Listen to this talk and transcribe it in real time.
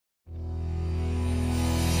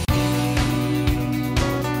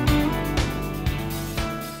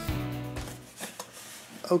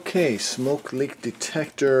Okay, smoke leak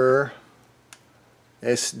detector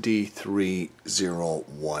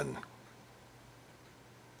SD301.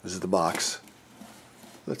 This is the box.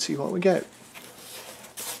 Let's see what we get.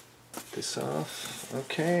 Put this off.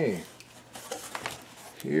 Okay.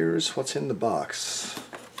 Here's what's in the box.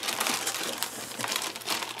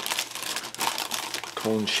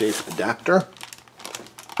 Cone-shaped adapter.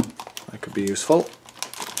 That could be useful.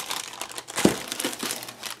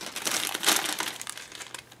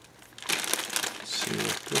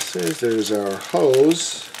 This is, there's our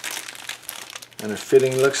hose and a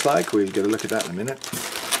fitting looks like. We'll get a look at that in a minute.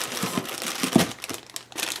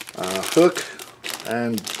 Hook,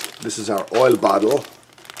 and this is our oil bottle,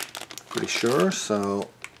 pretty sure, so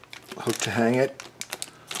hook to hang it,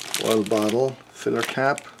 oil bottle, filler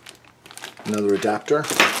cap, another adapter,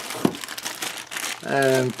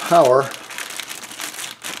 and power,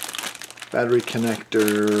 battery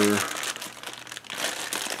connector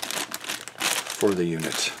for the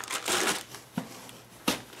unit.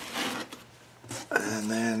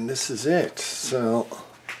 And then this is it. So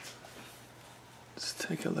let's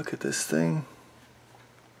take a look at this thing.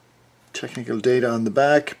 Technical data on the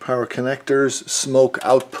back, power connectors, smoke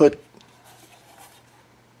output,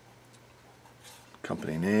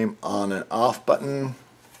 company name, on and off button,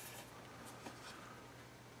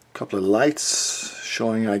 couple of lights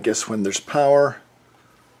showing, I guess, when there's power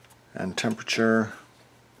and temperature,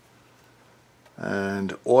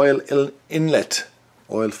 and oil inlet,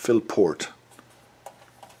 oil fill port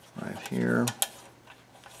right here.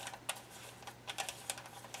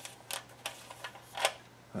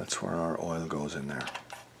 That's where our oil goes in there.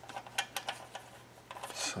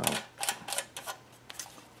 So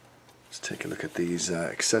let's take a look at these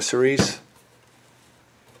accessories.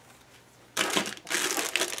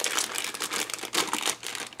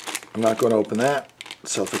 I'm not going to open that,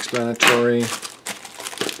 self-explanatory.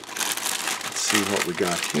 See what we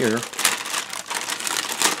got here.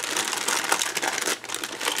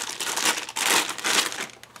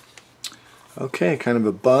 Okay, kind of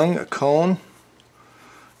a bung, a cone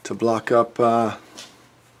to block up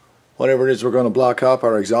whatever it is we're going to block up,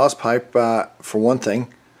 our exhaust pipe for one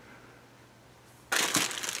thing.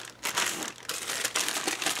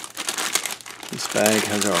 This bag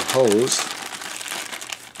has our hose.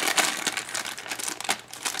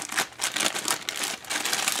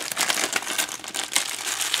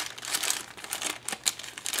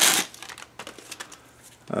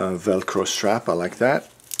 Velcro strap, I like that.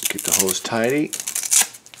 Keep the hose tidy.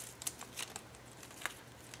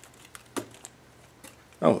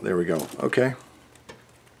 Oh, there we go. Okay.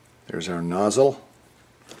 There's our nozzle.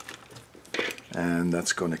 And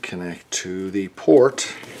that's going to connect to the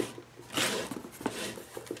port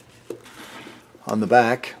on the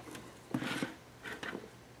back.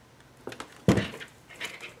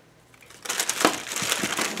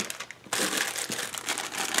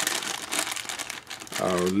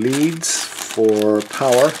 Our leads for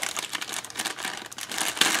power,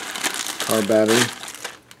 car battery,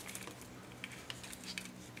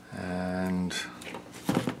 and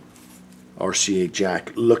RCA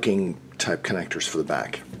jack looking type connectors for the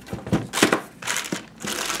back.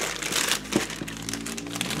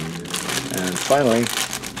 And finally,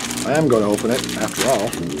 I am going to open it after all.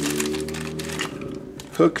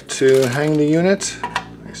 Hook to hang the unit,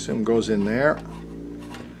 I assume goes in there.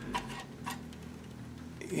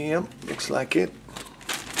 Yep, looks like it.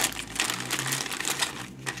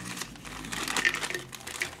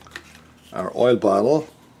 Our oil bottle,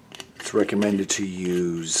 it's recommended to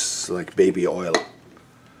use like baby oil.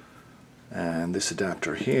 And this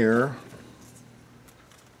adapter here,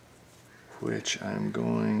 which I'm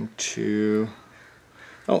going to,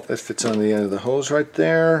 oh, that fits on the end of the hose right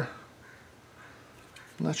there.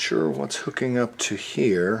 I'm not sure what's hooking up to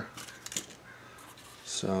here.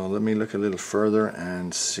 So let me look a little further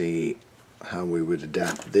and see how we would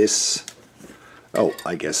adapt this. Oh,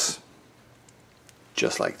 I guess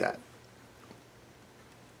just like that.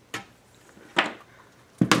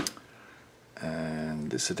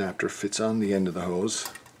 And this adapter fits on the end of the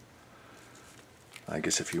hose. I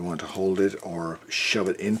guess if you want to hold it or shove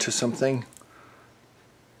it into something,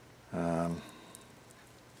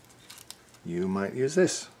 you might use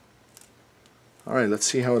this. Alright, let's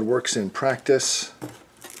see how it works in practice.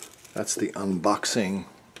 That's the unboxing,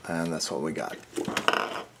 and that's what we got.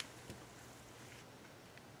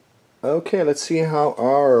 Okay, let's see how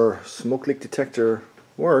our smoke leak detector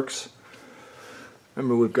works.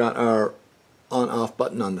 Remember, we've got our on-off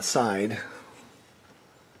button on the side.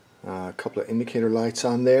 A couple of indicator lights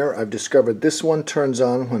on there. I've discovered this one turns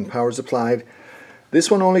on when power is applied. This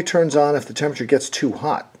one only turns on if the temperature gets too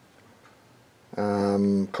hot.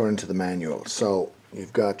 according to the manual. So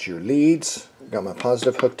you've got your leads, got my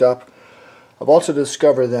positive hooked up. I've also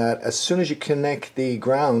discovered that as soon as you connect the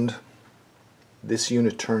ground, this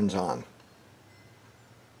unit turns on.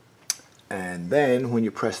 And then when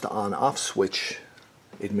you press the on-off switch,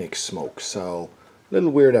 it makes smoke. So a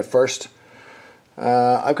little weird at first.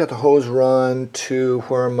 I've got the hose run to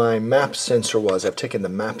where my map sensor was. I've taken the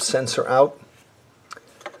map sensor out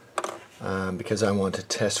because I want to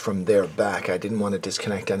test from there back. I didn't want to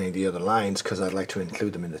disconnect any of the other lines because I'd like to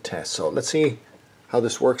include them in the test. So let's see how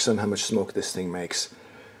this works and how much smoke this thing makes.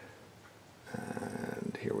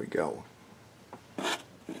 And here we go.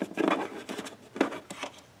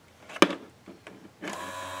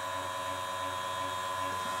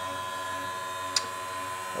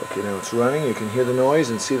 Okay, now it's running. You can hear the noise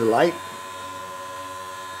and see the light.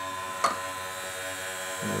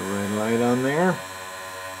 And the red light on there.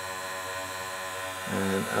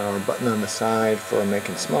 And our button on the side for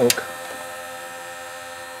making smoke.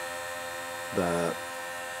 The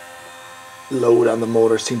load on the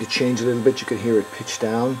motor seemed to change a little bit. You could hear it pitch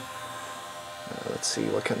down. Let's see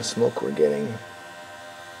what kind of smoke we're getting.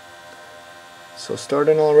 So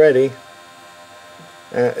starting already.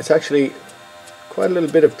 It's actually quite a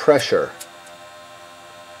little bit of pressure.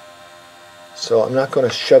 So I'm not going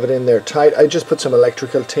to shove it in there tight. I just put some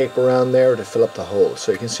electrical tape around there to fill up the hole.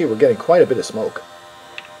 So you can see we're getting quite a bit of smoke.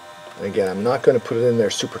 And again, I'm not going to put it in there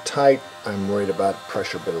super tight. I'm worried about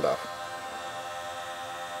pressure buildup.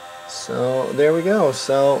 So there we go.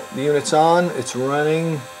 So the unit's on, it's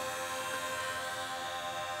running.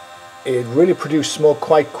 It really produced smoke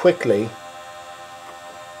quite quickly.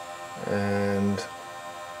 And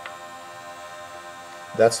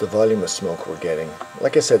that's the volume of smoke we're getting.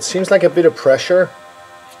 Like I said, seems like a bit of pressure.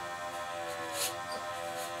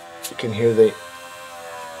 You can hear the...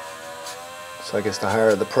 So I guess the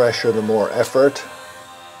higher the pressure, the more effort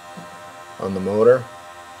on the motor.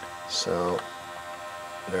 So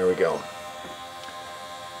there we go.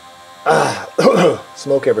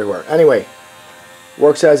 Smoke everywhere. Anyway,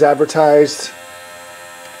 works as advertised.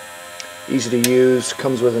 Easy to use.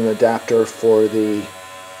 Comes with an adapter for the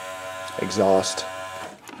exhaust.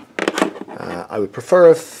 I would prefer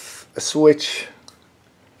if a switch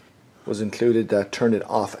was included that turned it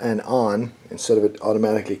off and on instead of it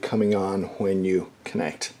automatically coming on when you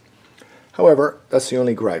connect. However, that's the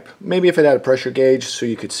only gripe. Maybe if it had a pressure gauge so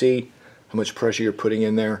you could see how much pressure you're putting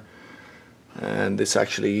in there. And this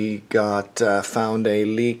actually got found a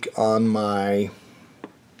leak on my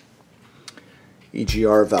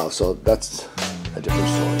EGR valve, so that's a different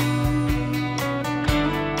story.